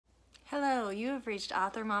Hello, you have reached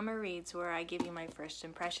Author Mama Reads, where I give you my first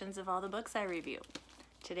impressions of all the books I review.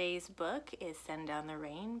 Today's book is Send Down the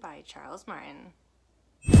Rain by Charles Martin.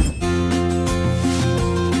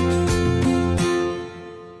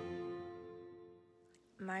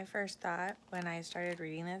 My first thought when I started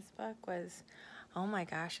reading this book was, oh my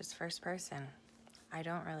gosh, it's first person. I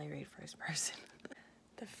don't really read first person.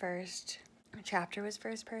 The first chapter was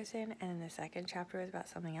first person, and then the second chapter was about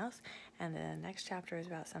something else, and then the next chapter was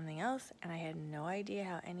about something else, and I had no idea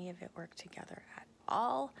how any of it worked together at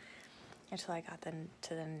all until I got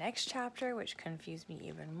to the next chapter, which confused me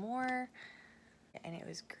even more. And it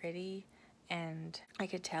was gritty, and I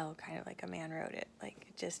could tell kind of like a man wrote it. Like,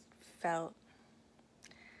 it just felt,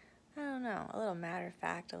 I don't know, a little matter of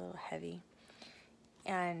fact, a little heavy.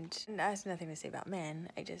 And that has nothing to say about men.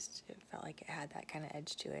 It felt like it had that kind of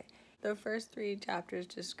edge to it. The first 3 chapters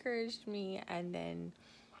discouraged me, and then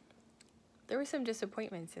there were some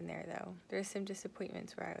disappointments in there, though. There were some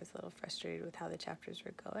disappointments where I was a little frustrated with how the chapters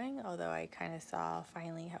were going, although I kind of saw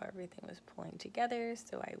finally how everything was pulling together,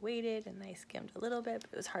 so I waited and I skimmed a little bit, but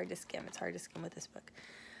it was hard to skim. It's hard to skim with this book.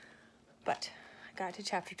 But I got to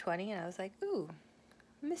chapter 20, and I was like, ooh,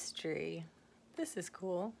 mystery. This is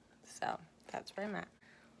cool. So that's where I'm at.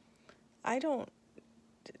 I don't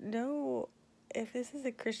know if this is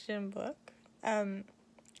a Christian book.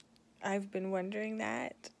 I've been wondering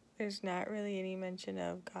that. There's not really any mention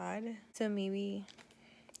of God. So maybe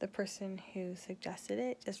the person who suggested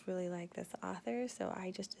it just really liked this author, so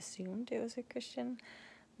I just assumed it was a Christian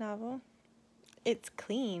novel. It's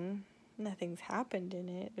clean. Nothing's happened in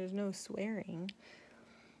it. There's no swearing.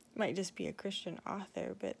 Might just be a Christian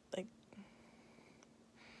author, but like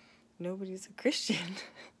nobody's a Christian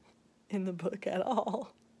in the book at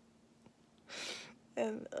all.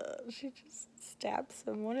 And she just stabbed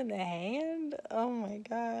someone in the hand. Oh my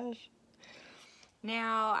gosh.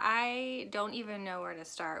 Now, I don't even know where to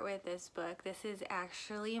start with this book. This is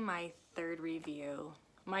actually my third review.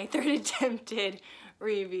 My third attempted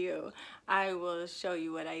review. I will show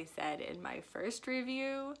you what I said in my first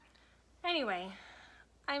review. Anyway,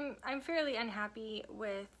 I'm fairly unhappy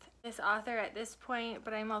with this author at this point,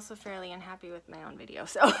 but I'm also fairly unhappy with my own video,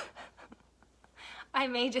 so I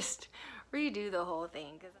may just redo the whole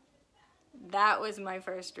thing, because that was my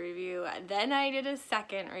first review. Then I did a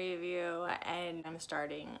second review, and I'm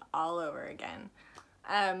starting all over again.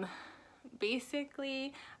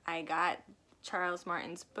 Basically, I got Charles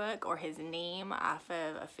Martin's book, or his name, off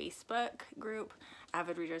of a Facebook group,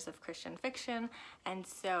 Avid Readers of Christian Fiction, and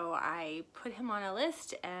so I put him on a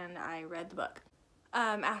list and I read the book.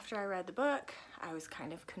 After I read the book, I was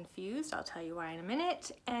kind of confused. I'll tell you why in a minute.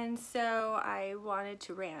 And so I wanted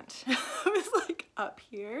to rant. I was like up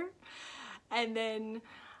here. And then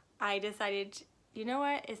I decided, you know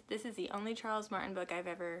what? This is the only Charles Martin book I've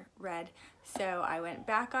ever read. So I went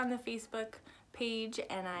back on the Facebook page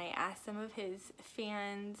and I asked some of his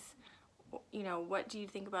fans, you know, what do you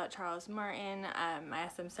think about Charles Martin? I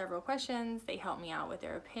asked them several questions. They helped me out with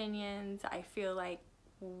their opinions. I feel like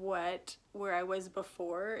where I was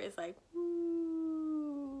before is like,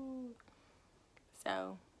 woo.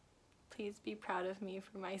 So please be proud of me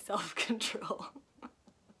for my self-control.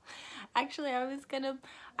 Actually, I was gonna,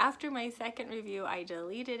 after my second review, I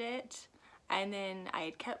deleted it, and then I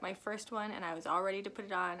had kept my first one and I was all ready to put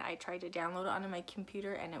it on. I tried to download it onto my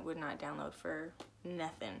computer and it would not download for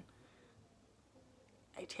nothing.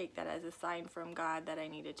 I take that as a sign from God that I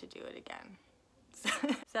needed to do it again.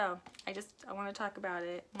 So I want to talk about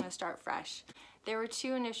it. I'm going to start fresh. There were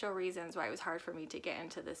 2 initial reasons why it was hard for me to get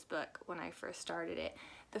into this book when I first started it.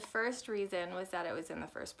 The first reason was that it was in the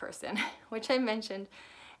first person, which I mentioned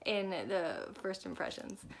in the first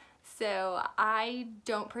impressions. So I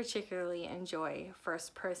don't particularly enjoy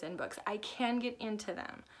first person books. I can get into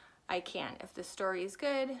them. I can. If the story is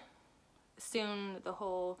good, soon the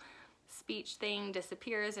whole speech thing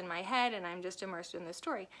disappears in my head and I'm just immersed in the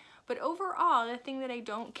story. But overall, the thing that I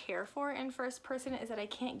don't care for in first person is that I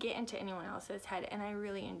can't get into anyone else's head, and I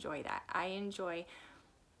really enjoy that. I enjoy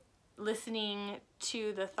listening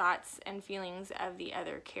to the thoughts and feelings of the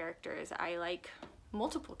other characters. I like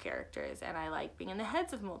multiple characters, and I like being in the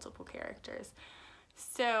heads of multiple characters.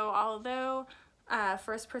 So although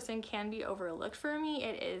first person can be overlooked for me,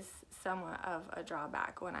 it is somewhat of a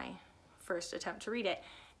drawback when I first attempt to read it.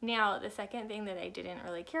 Now, the second thing that I didn't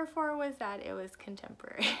really care for was that it was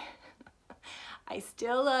contemporary. I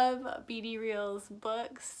still love BD Reel's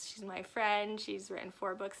books. She's my friend. She's written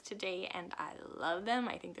 4 books to date, and I love them.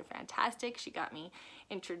 I think they're fantastic. She got me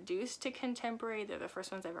introduced to contemporary. They're the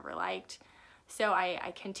first ones I've ever liked. So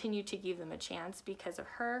I continue to give them a chance because of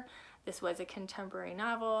her. This was a contemporary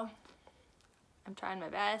novel. I'm trying my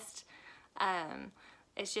best.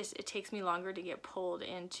 It's just, it takes me longer to get pulled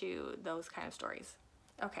into those kind of stories.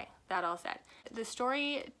 Okay, that all said. The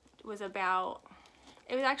story was about,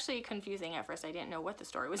 it was actually confusing at first. I didn't know what the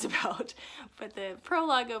story was about, but the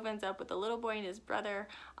prologue opens up with the little boy and his brother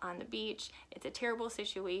on the beach. It's a terrible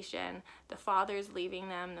situation. The father's leaving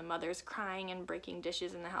them, the mother's crying and breaking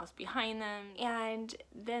dishes in the house behind them. And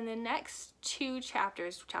then the next two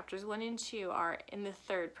chapters, chapters 1 and 2, are in the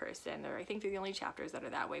third person, or I think they're the only chapters that are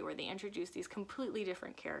that way, where they introduce these completely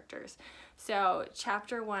different characters. So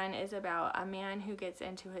chapter 1 is about a man who gets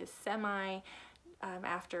into his semi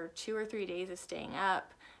after 2 or 3 days of staying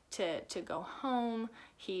up to go home.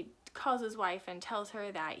 He calls his wife and tells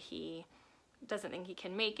her that he doesn't think he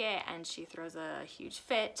can make it, and she throws a huge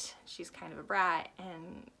fit. She's kind of a brat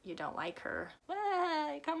and you don't like her.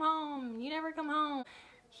 Ah, come home, you never come home.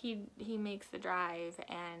 He makes the drive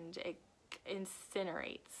and it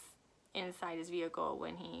incinerates inside his vehicle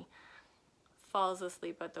when he falls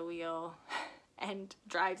asleep at the wheel and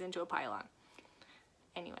drives into a pylon.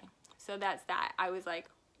 Anyway, so that's that. I was like,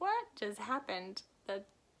 what just happened?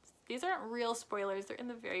 These aren't real spoilers. They're in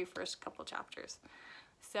the very first couple chapters.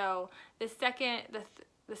 So the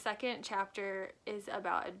second chapter is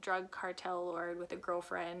about a drug cartel lord with a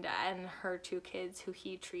girlfriend and her 2 kids who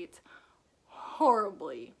he treats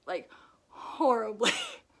horribly, like horribly.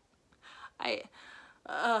 It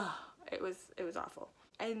was awful.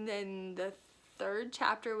 And then the third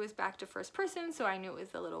chapter was back to first person, so I knew it was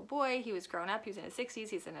the little boy. He was grown up, he was in his 60s,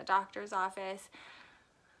 he's in a doctor's office.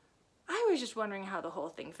 I was just wondering how the whole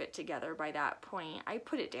thing fit together by that point. I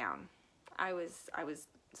put it down. I was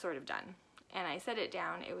sort of done. And I set it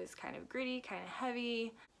down. It was kind of gritty, kind of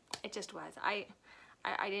heavy. It just was. I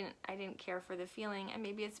didn't care for the feeling, and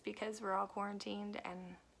maybe it's because we're all quarantined and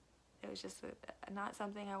it was just not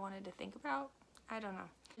something I wanted to think about. I don't know.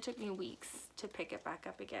 It took me weeks to pick it back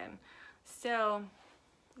up again. So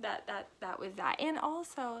that was that. And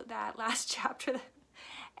also that last chapter that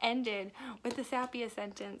ended with the sappiest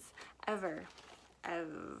sentence ever.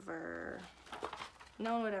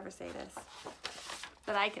 No one would ever say this,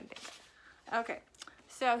 but I can think of. Okay,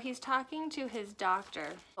 so he's talking to his doctor.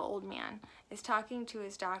 The old man is talking to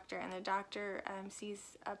his doctor, and the doctor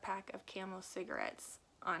sees a pack of Camel cigarettes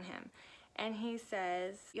on him. And he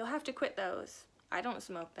says, "You'll have to quit those. I don't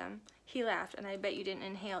smoke them." He laughed, "And I bet you didn't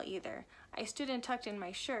inhale either." I stood and tucked in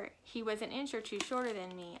my shirt. He was an inch or two shorter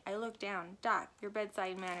than me. I looked down. "Doc, your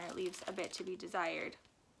bedside manner leaves a bit to be desired."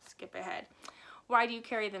 Skip ahead. "Why do you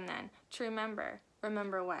carry them then?" "To remember."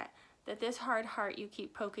 "Remember what?" "That this hard heart you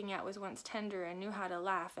keep poking at was once tender and knew how to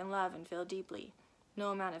laugh and love and feel deeply.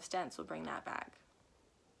 No amount of stents will bring that back."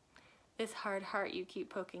 "This hard heart you keep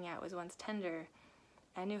poking at was once tender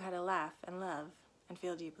and knew how to laugh and love and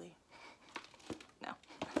feel deeply." No.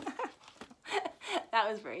 That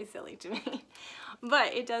was very silly to me.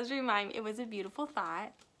 But it does remind me, it was a beautiful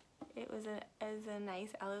thought. It was a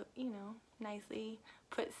nice, nicely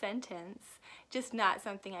put sentence. Just not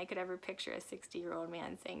something I could ever picture a 60-year-old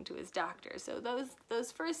man saying to his doctor. So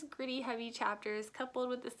those first gritty, heavy chapters coupled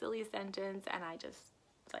with the silly sentence, and I just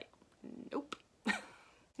was like, nope.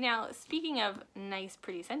 Now, speaking of nice,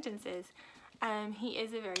 pretty sentences, he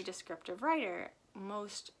is a very descriptive writer.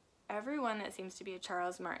 Everyone that seems to be a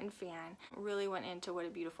Charles Martin fan really went into what a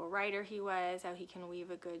beautiful writer he was, how he can weave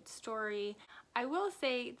a good story. I will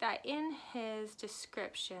say that in his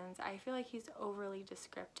descriptions, I feel like he's overly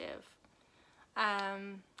descriptive.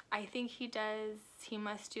 I think he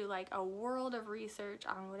must do like a world of research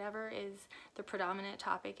on whatever is the predominant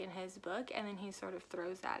topic in his book, and then he sort of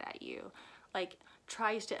throws that at you. Like,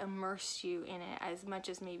 tries to immerse you in it as much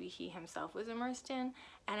as maybe he himself was immersed in.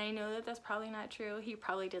 And I know that that's probably not true. He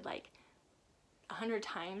probably did like 100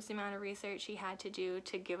 times the amount of research he had to do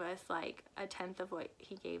to give us like a tenth of what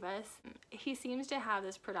he gave us. He seems to have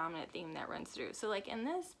this predominant theme that runs through. So like in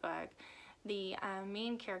this book, the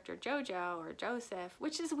main character Jojo, or Joseph,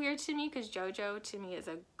 which is weird to me because Jojo to me is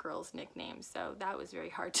a girl's nickname, so that was very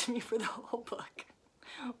hard to me for the whole book.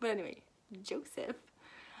 But anyway, Joseph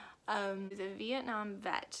is a Vietnam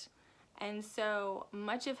vet, and so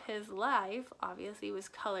much of his life obviously was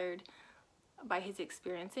colored by his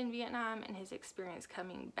experience in Vietnam and his experience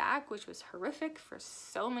coming back, which was horrific for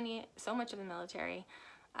so much of the military.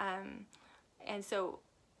 And so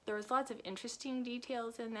there was lots of interesting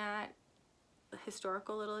details in that,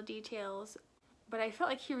 historical little details, but I felt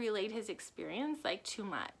like he relayed his experience like too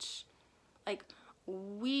much. Like,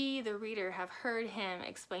 we, the reader, have heard him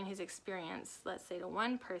explain his experience, let's say to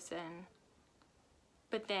one person,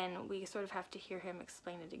 but then we sort of have to hear him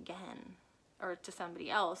explain it again, or to somebody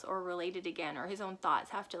else, or relate it again, or his own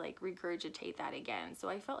thoughts have to like regurgitate that again. So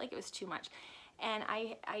I felt like it was too much. And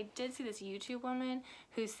I did see this YouTube woman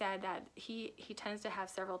who said that he tends to have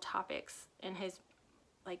several topics in his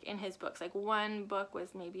books. Like one book was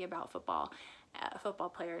maybe about football, a football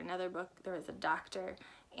player. Another book, there was a doctor.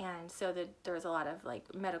 And so there was a lot of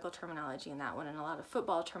like medical terminology in that one and a lot of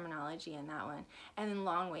football terminology in that one. And then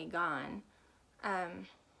Long Way Gone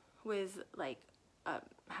was like,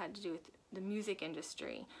 had to do with the music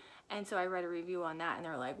industry. And so I read a review on that and they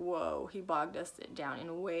were like, whoa, he bogged us down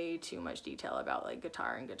in way too much detail about like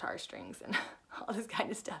guitar and guitar strings and all this kind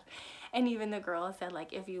of stuff. And even the girl said,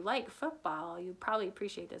 like, if you like football, you probably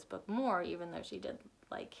appreciate this book more, even though she did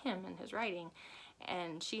like him and his writing.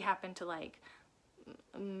 And she happened to like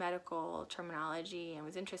medical terminology and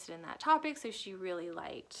was interested in that topic, so she really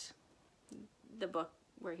liked the book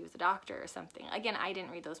where he was a doctor or something. Again, I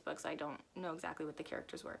didn't read those books, so I don't know exactly what the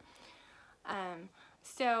characters were.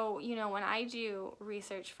 So, you know, when I do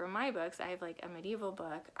research for my books, I have like a medieval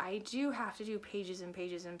book, I do have to do pages and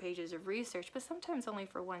pages and pages of research, but sometimes only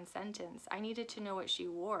for one sentence. I needed to know what she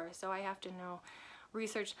wore, so I have to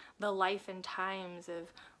research the life and times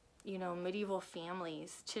of, you know, medieval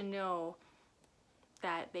families to know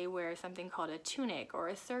that they wear something called a tunic or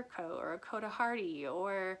a surcoat or a cotehardie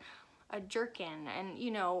or a jerkin, and you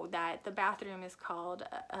know that the bathroom is called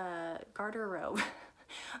a garter-robe.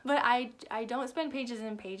 But I don't spend pages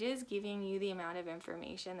and pages giving you the amount of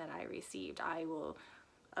information that I received. I will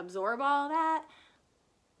absorb all that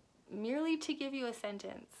merely to give you a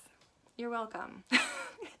sentence. You're welcome.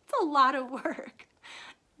 It's a lot of work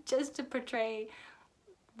just to portray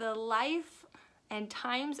the life and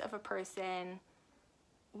times of a person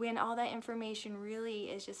when all that information really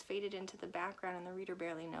is just faded into the background and the reader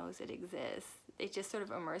barely knows it exists. It just sort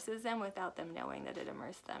of immerses them without them knowing that it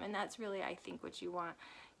immersed them. And that's really, I think, what you want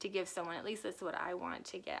to give someone. At least that's what I want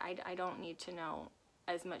to get. I don't need to know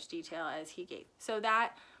as much detail as he gave. So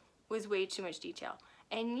that was way too much detail.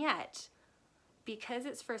 And yet, because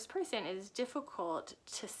it's first person, it is difficult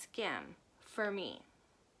to skim for me.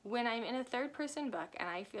 When I'm in a third person book and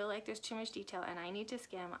I feel like there's too much detail and I need to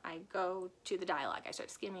skim, I go to the dialogue. I start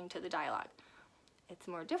skimming to the dialogue. It's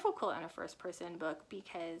more difficult in a first person book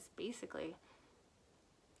because basically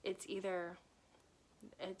it's either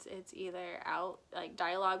out like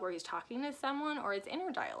dialogue where he's talking to someone, or it's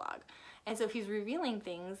inner dialogue. And so he's revealing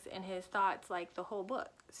things in his thoughts like the whole book.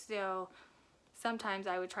 So sometimes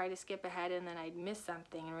I would try to skip ahead and then I'd miss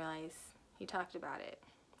something and realize he talked about it.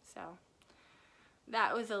 So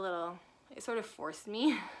that was it sort of forced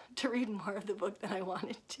me to read more of the book than I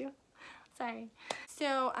wanted to. Sorry.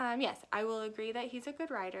 So yes, I will agree that he's a good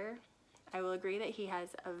writer. I will agree that he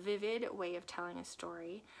has a vivid way of telling a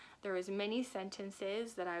story. There was many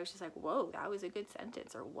sentences that I was just like, whoa, that was a good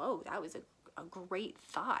sentence, or whoa, that was a great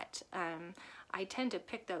thought. I tend to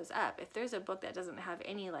pick those up. If there's a book that doesn't have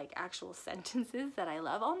any like actual sentences that I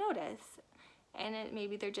love, I'll notice. And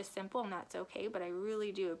maybe they're just simple and that's okay, but I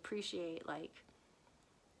really do appreciate like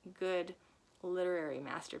good literary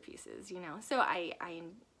masterpieces, you know? So I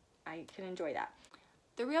can enjoy that.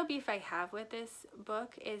 The real beef I have with this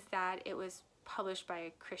book is that it was published by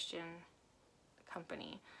a Christian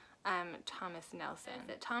company, Thomas Nelson.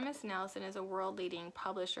 Thomas Nelson is a world-leading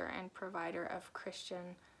publisher and provider of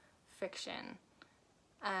Christian fiction.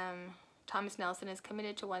 Thomas Nelson is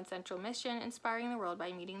committed to one central mission, inspiring the world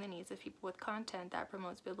by meeting the needs of people with content that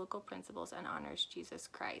promotes biblical principles and honors Jesus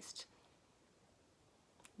Christ.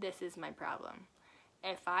 This is my problem.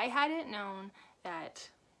 If I hadn't known that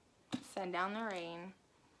Send Down the Rain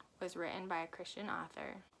was written by a Christian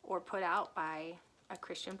author or put out by a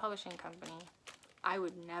Christian publishing company, I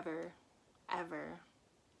would never, ever,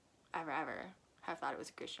 ever, ever have thought it was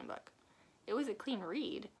a Christian book. It was a clean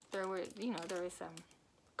read. There was some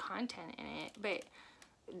content in it, but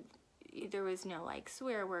there was no like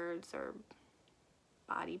swear words or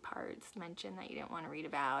body parts mentioned that you didn't want to read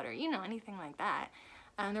about, or anything like that.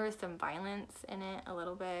 There was some violence in it a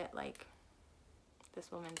little bit, like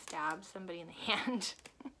this woman stabbed somebody in the hand.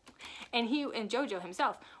 and Jojo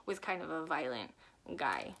himself was kind of a violent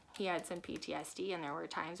guy. He had some PTSD, and there were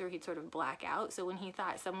times where he'd sort of black out. So when he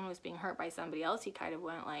thought someone was being hurt by somebody else, he kind of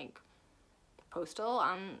went like postal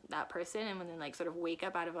on that person, and then like sort of wake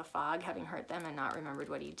up out of a fog having hurt them and not remembered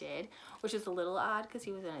what he did, which is a little odd because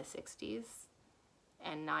he was in his 60s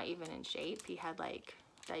and not even in shape. He had like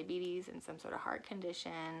diabetes and some sort of heart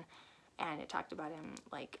condition, and it talked about him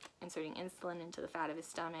like inserting insulin into the fat of his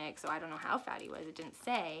stomach, so I don't know how fat he was, it didn't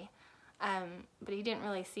say, but he didn't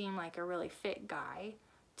really seem like a really fit guy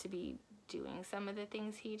to be doing some of the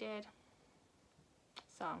things he did.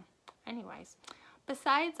 So anyways,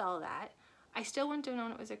 besides all that, I still wouldn't have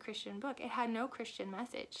known it was a Christian book. It had no Christian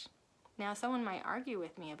message. Now, someone might argue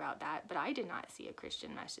with me about that, but I did not see a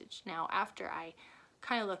Christian message. Now, after I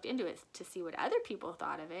kind of looked into it to see what other people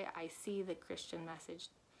thought of it, I see the Christian message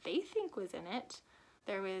they think was in it.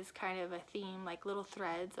 There was kind of a theme, like little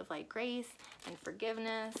threads of like grace and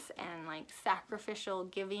forgiveness and like sacrificial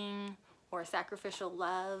giving or sacrificial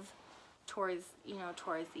love towards, you know,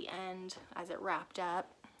 towards the end as it wrapped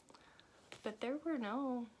up. But there were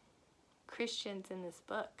no Christians in this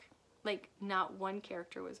book. Like, not one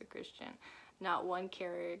character was a Christian. Not one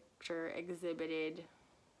character exhibited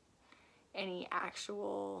any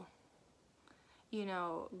actual, you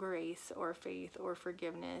know, grace or faith or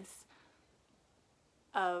forgiveness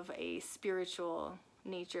of a spiritual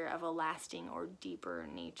nature, of a lasting or deeper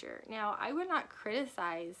nature. Now, I would not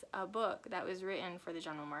criticize a book that was written for the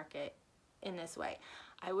general market in this way.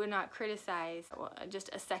 I would not criticize just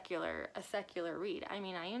a secular read. I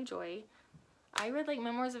mean, I read like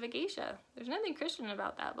Memoirs of a Geisha. There's nothing Christian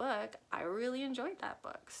about that book. I really enjoyed that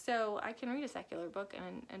book. So I can read a secular book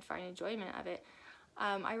and find enjoyment of it.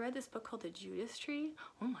 I read this book called The Judas Tree.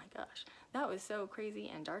 Oh my gosh. That was so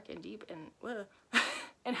crazy and dark and deep and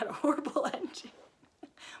and had a horrible ending.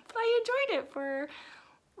 But I enjoyed it for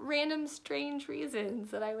random strange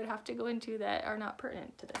reasons that I would have to go into that are not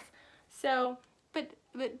pertinent to this. So, but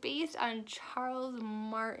based on Charles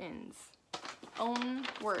Martin's own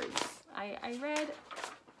words, I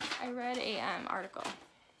read a article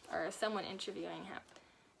or someone interviewing him.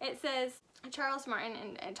 It says Charles Martin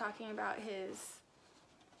and talking about his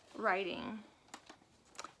writing.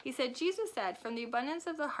 He said, Jesus said, "From the abundance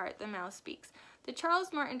of the heart the mouth speaks." The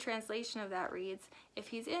Charles Martin translation of that reads, "If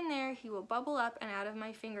he's in there, he will bubble up and out of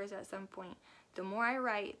my fingers at some point. The more I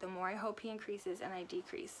write, the more I hope he increases and I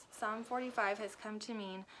decrease." Psalm 45 has come to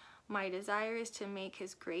mean, my desire is to make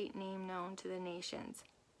his great name known to the nations,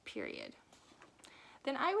 period.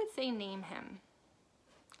 Then I would say name him.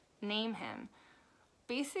 Name him.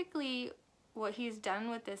 Basically, what he's done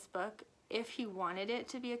with this book, if he wanted it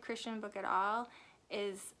to be a Christian book at all,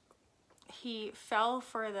 is he fell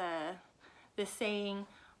for the saying,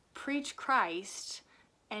 preach Christ,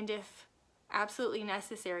 and if absolutely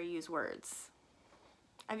necessary, use words.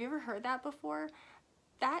 Have you ever heard that before?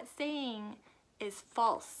 That saying is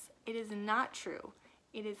false. It is not true.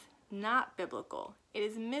 It is not biblical. It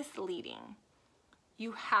is misleading.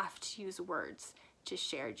 You have to use words to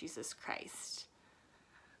share Jesus Christ.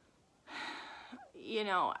 You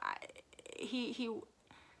know,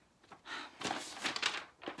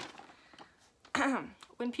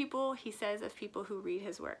 when people, he says of people who read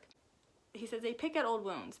his work, he says they pick at old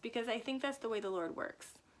wounds because I think that's the way the Lord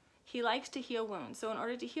works. He likes to heal wounds, so in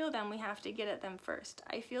order to heal them, we have to get at them first.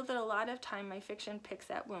 I feel that a lot of time my fiction picks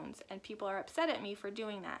at wounds, and people are upset at me for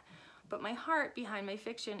doing that. But my heart behind my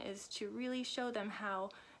fiction is to really show them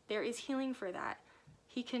how there is healing for that.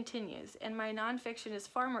 He continues, and my nonfiction is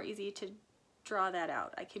far more easy to draw that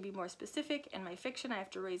out. I can be more specific. In my fiction, I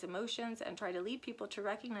have to raise emotions and try to lead people to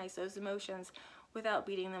recognize those emotions without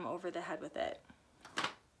beating them over the head with it.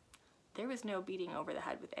 There was no beating over the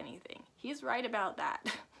head with anything. He's right about that.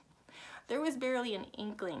 There was barely an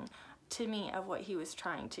inkling to me of what he was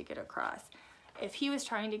trying to get across. If he was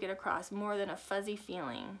trying to get across more than a fuzzy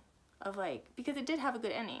feeling of like, because it did have a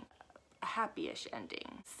good ending, a happy-ish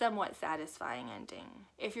ending, somewhat satisfying ending.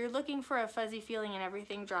 If you're looking for a fuzzy feeling and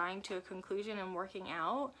everything drawing to a conclusion and working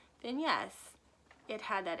out, then yes, it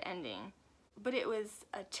had that ending. But it was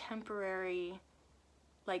a temporary,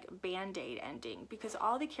 like, band-aid ending, because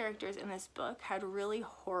all the characters in this book had really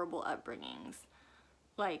horrible upbringings.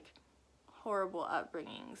 Like, horrible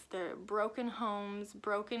upbringings. They're broken homes,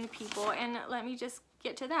 broken people, and let me just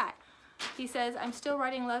get to that. He says, I'm still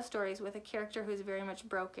writing love stories with a character who's very much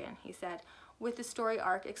broken, he said, with the story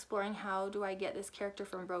arc exploring how do I get this character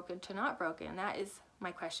from broken to not broken. That is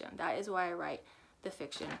my question. That is why I write the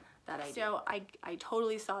fiction that I do. So I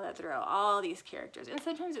totally saw that throughout all these characters, and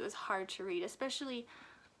sometimes it was hard to read, especially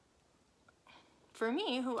for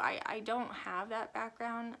me, who I don't have that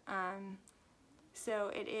background.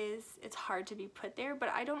 So it's hard to be put there, but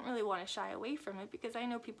I don't really want to shy away from it because I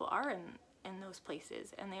know people are in those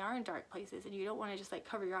places, and they are in dark places, and you don't want to just like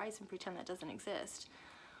cover your eyes and pretend that doesn't exist.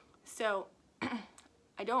 So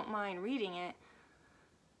I don't mind reading it,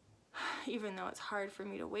 even though it's hard for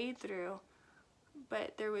me to wade through,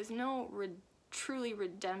 but there was no truly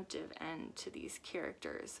redemptive end to these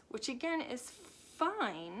characters, which again is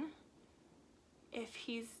fine if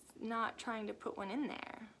he's not trying to put one in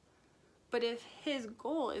there. But if his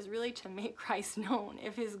goal is really to make Christ known,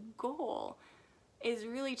 if his goal is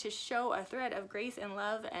really to show a thread of grace and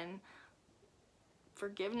love and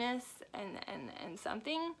forgiveness and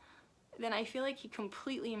something, then I feel like he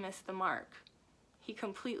completely missed the mark. He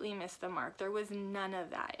completely missed the mark. There was none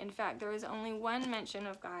of that. In fact, there was only one mention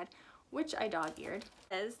of God, which I dog-eared,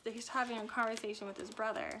 as he's having a conversation with his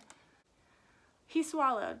brother. He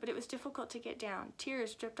swallowed, but it was difficult to get down.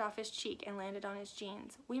 Tears dripped off his cheek and landed on his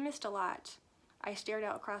jeans. We missed a lot. I stared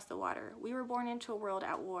out across the water. We were born into a world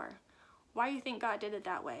at war. Why do you think God did it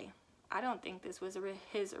that way? I don't think this was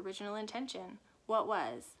his original intention. What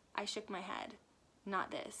was? I shook my head.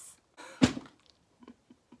 Not this.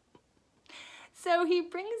 So he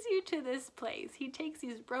brings you to this place. He takes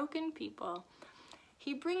these broken people.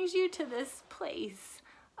 He brings you to this place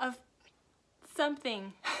of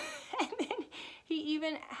something. And then he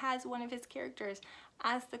even has one of his characters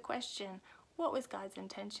ask the question, what was God's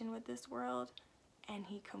intention with this world? And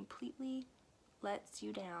he completely lets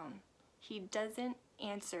you down. He doesn't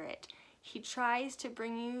answer it. He tries to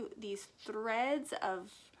bring you these threads of,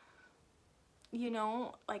 you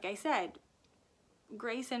know, like I said,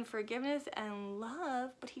 grace and forgiveness and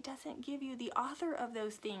love, but he doesn't give you the author of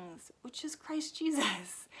those things, which is Christ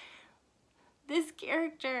Jesus. This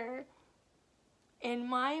character, in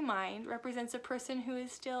my mind, represents a person who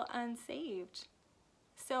is still unsaved.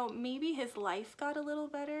 So maybe his life got a little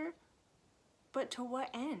better, but to what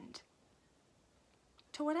end?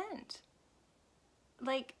 To what end?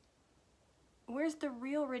 Like, where's the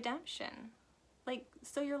real redemption? Like,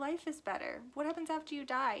 so your life is better. What happens after you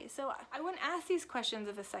die? So I wouldn't ask these questions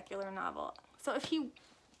of a secular novel. So if you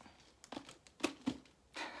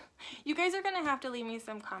guys are gonna have to leave me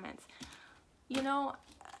some comments. You know,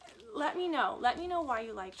 let me know. Let me know why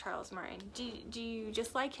you like Charles Martin. Do you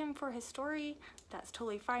just like him for his story? That's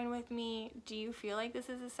totally fine with me. Do you feel like this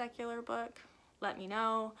is a secular book? Let me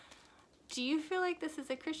know. Do you feel like this is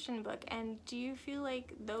a Christian book? And do you feel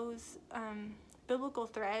like those biblical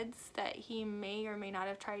threads that he may or may not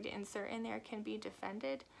have tried to insert in there can be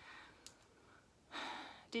defended?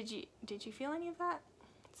 Did you feel any of that?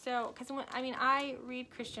 So, because I read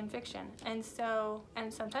Christian fiction, and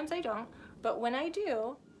sometimes I don't, but when I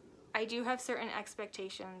do have certain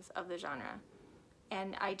expectations of the genre,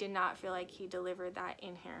 and I did not feel like he delivered that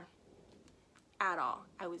in here at all.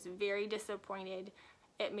 I was very disappointed.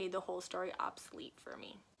 It made the whole story obsolete for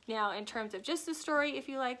me. Now, in terms of just the story, if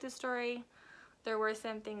you like the story, there were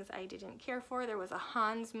some things I didn't care for. There was a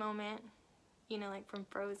Hans moment, you know, like from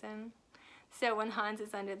Frozen. So when Hans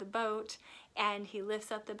is under the boat and he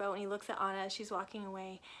lifts up the boat and he looks at Anna as she's walking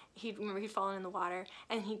away, he'd fallen in the water,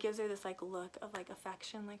 and he gives her this like look of like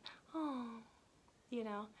affection, like, oh, you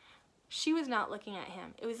know. She was not looking at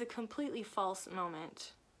him. It was a completely false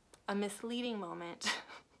moment, a misleading moment,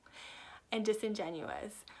 and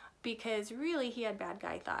disingenuous, because really he had bad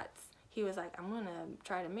guy thoughts. He was like, I'm gonna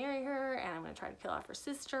try to marry her, and I'm gonna try to kill off her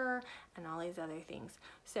sister, and all these other things.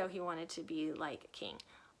 So he wanted to be like a king.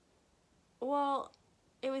 Well,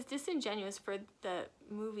 it was disingenuous for the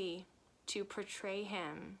movie to portray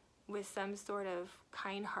him with some sort of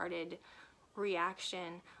kind-hearted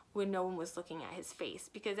reaction when no one was looking at his face,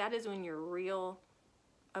 because that is when your real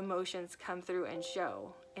emotions come through and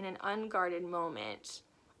show. In an unguarded moment,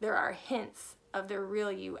 there are hints of the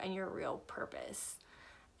real you and your real purpose.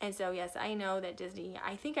 And so, yes, I know that Disney,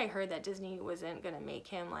 I think I heard that Disney wasn't gonna make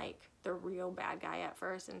him like the real bad guy at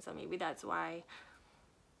first, and so maybe that's why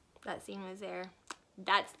that scene was there.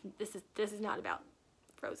 This is not about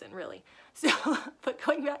Frozen, really. So, but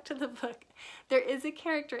going back to the book, there is a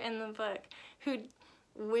character in the book who,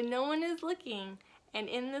 when no one is looking, and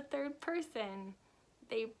in the third person,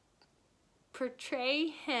 they portray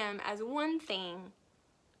him as one thing.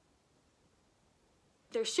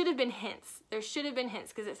 There should have been hints. There should have been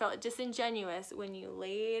hints, because it felt disingenuous when you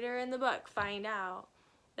later in the book find out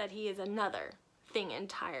that he is another thing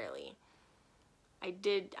entirely. I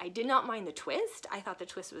did not mind the twist. I thought the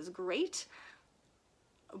twist was great,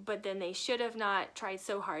 but then they should have not tried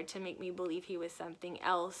so hard to make me believe he was something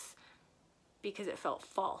else, because it felt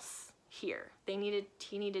false here. He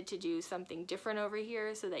needed to do something different over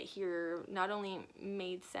here so that here not only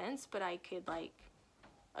made sense, but I could like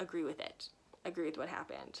agree with it, agree with what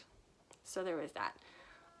happened. So there was that.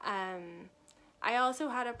 I also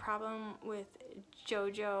had a problem with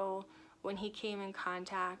Jojo when he came in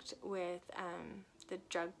contact with the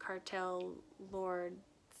drug cartel lord's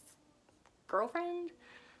girlfriend.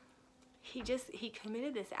 He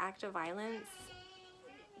committed this act of violence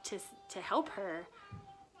to help her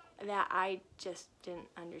that I just didn't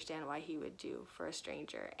understand why he would do for a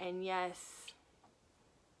stranger. And yes,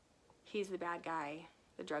 he's the bad guy.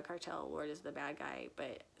 The drug cartel lord is the bad guy,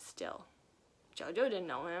 but still, Jojo didn't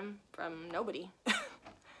know him from nobody.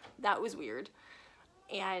 That was weird.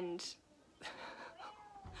 And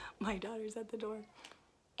my daughter's at the door.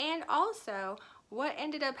 And also, what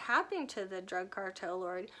ended up happening to the drug cartel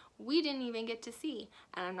lord, we didn't even get to see.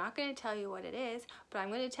 And I'm not going to tell you what it is, but I'm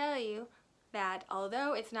going to tell you that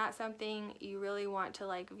although it's not something you really want to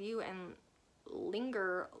like view and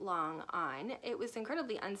linger long on, it was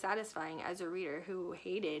incredibly unsatisfying as a reader who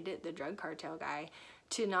hated the drug cartel guy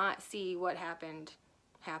to not see what happened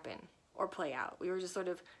happen or play out. We were just sort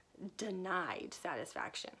of denied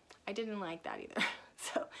satisfaction. I didn't like that either.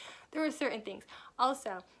 So there were certain things.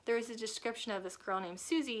 Also, there was a description of this girl named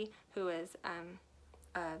Susie who was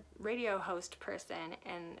a radio host person,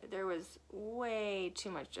 and there was way too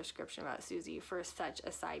much description about Susie for such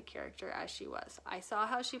a side character as she was. I saw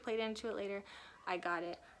how she played into it later. I got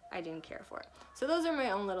it. I didn't care for it. So those are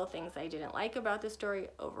my own little things I didn't like about the story.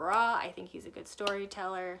 Overall, I think he's a good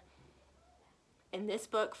storyteller in this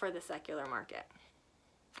book for the secular market.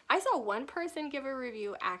 I saw one person give a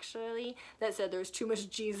review actually that said there's too much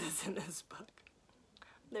Jesus in this book.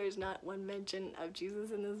 There's not one mention of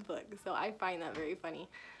Jesus in this book, so I find that very funny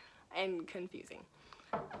and confusing.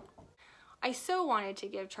 I so wanted to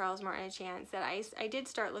give Charles Martin a chance that I did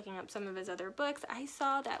start looking up some of his other books. I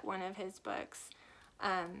saw that one of his books,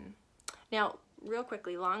 now real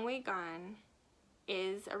quickly, Long Way Gone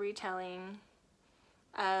is a retelling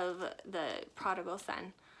of the prodigal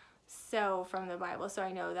son, so from the Bible, so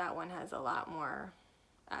I know that one has a lot more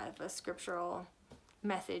of a scriptural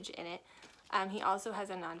message in it. He also has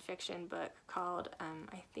a nonfiction book called,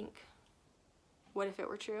 I think, What If It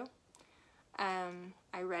Were True?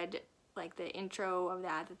 I read like the intro of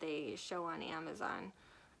that they show on Amazon.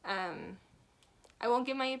 I won't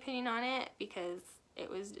give my opinion on it because it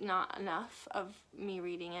was not enough of me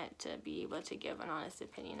reading it to be able to give an honest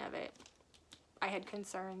opinion of it. I had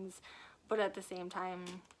concerns, but at the same time,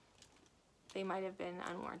 they might have been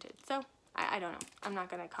unwarranted. So, I don't know. I'm not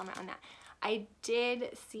going to comment on that. I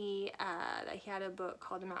did see that he had a book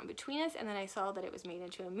called The Mountain Between Us, and then I saw that it was made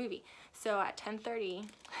into a movie. So at 10:30,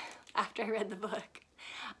 after I read the book,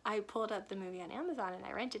 I pulled up the movie on Amazon and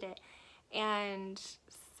I rented it and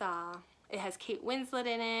saw it has Kate Winslet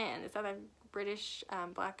in it and this other British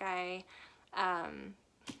black guy.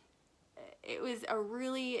 It was a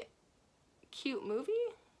really cute movie.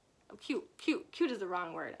 Cute is the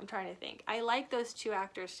wrong word. I'm trying to think. I like those two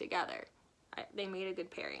actors together. They made a good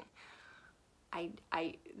pairing.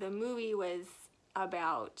 The movie was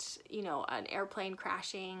about, you know, an airplane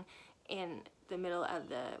crashing in the middle of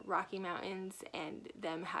the Rocky Mountains and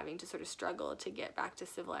them having to sort of struggle to get back to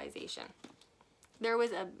civilization. There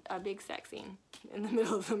was a big sex scene in the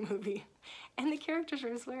middle of the movie and the characters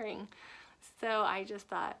were swearing. So I just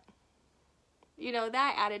thought, you know,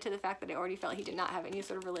 that added to the fact that I already felt he did not have any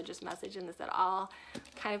sort of religious message in this at all.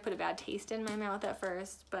 Kind of put a bad taste in my mouth at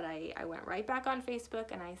first, but I went right back on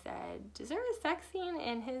Facebook and I said, is there a sex scene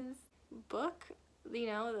in his book, you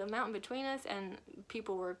know, The Mountain Between Us? And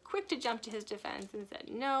people were quick to jump to his defense and said,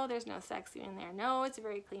 no, there's no sex scene in there. No, it's a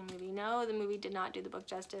very clean movie. No, the movie did not do the book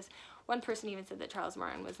justice. One person even said that Charles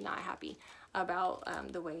Martin was not happy about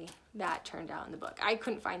the way that turned out in the book. I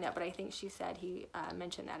couldn't find that, but I think she said he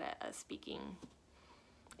mentioned that at a speaking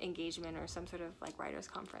engagement or some sort of like writer's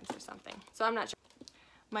conference or something. So I'm not sure.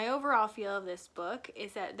 My overall feel of this book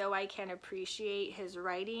is that though I can appreciate his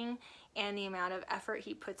writing and the amount of effort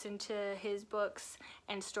he puts into his books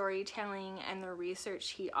and storytelling and the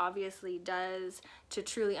research he obviously does to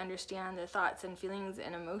truly understand the thoughts and feelings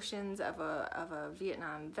and emotions of a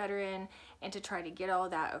Vietnam veteran and to try to get all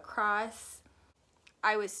that across,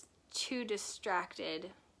 I was too distracted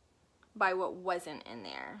by what wasn't in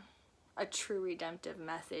there, a true redemptive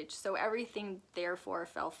message. So everything therefore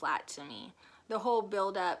fell flat to me. The whole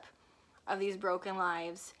buildup of these broken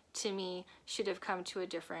lives to me should have come to a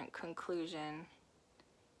different conclusion,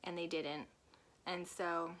 and they didn't. And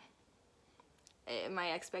so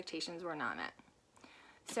my expectations were not met.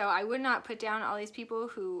 So I would not put down all these people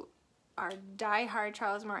who are die-hard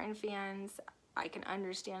Charles Martin fans. I can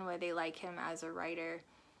understand why they like him as a writer.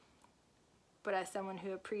 But as someone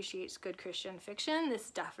who appreciates good Christian fiction,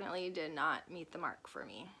 this definitely did not meet the mark for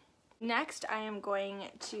me. Next, I am going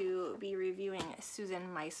to be reviewing Susan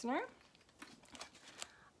Meissner.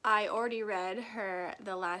 I already read her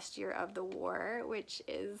The Last Year of the War, which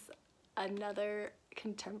is another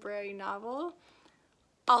contemporary novel,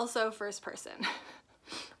 also first person.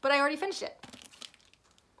 But I already finished it.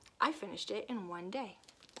 I finished it in one day.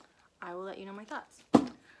 I will let you know my thoughts.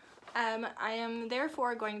 I am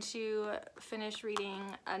therefore going to finish reading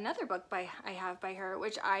another book I have by her,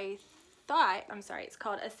 which I thought, I'm sorry, it's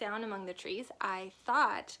called A Sound Among the Trees. I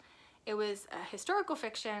thought it was a historical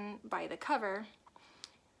fiction by the cover.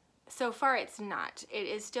 So far it's not. It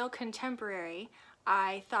is still contemporary.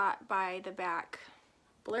 I thought by the back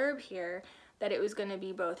blurb here that it was going to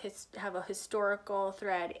be both have a historical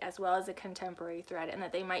thread as well as a contemporary thread, and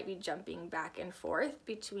that they might be jumping back and forth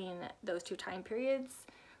between those two time periods.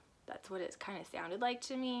 That's what it kind of sounded like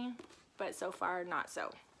to me, but so far not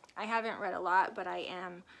so. I haven't read a lot, but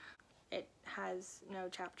it has no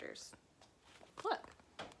chapters. Look,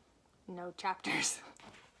 no chapters.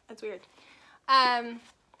 That's weird. I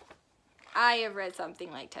have read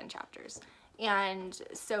something like 10 chapters, and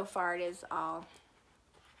so far it is all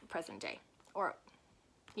present day, or,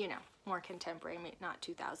 you know, more contemporary, not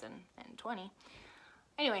 2020.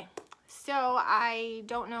 Anyway, so I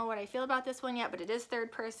don't know what I feel about this one yet, but it is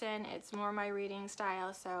third person. It's more my reading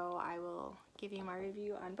style, so I will give you my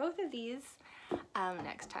review on both of these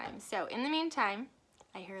next time. So in the meantime,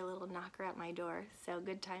 I hear a little knocker at my door, so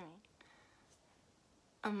good timing.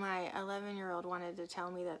 My 11-year-old wanted to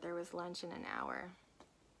tell me that there was lunch in an hour.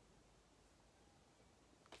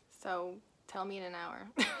 So tell me in an hour.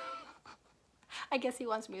 I guess he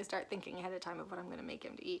wants me to start thinking ahead of time of what I'm going to make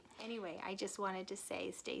him to eat. Anyway, I just wanted to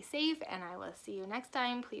say stay safe, and I will see you next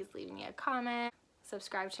time. Please leave me a comment,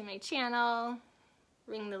 subscribe to my channel,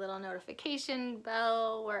 ring the little notification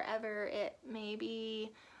bell wherever it may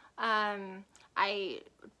be. I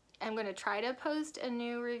am going to try to post a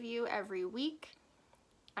new review every week.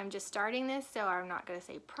 I'm just starting this, so I'm not going to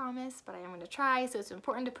say promise, but I am going to try. So it's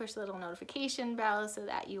important to push the little notification bell so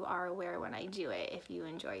that you are aware when I do it if you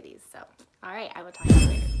enjoy these. So, all right, I will talk to you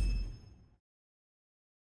later.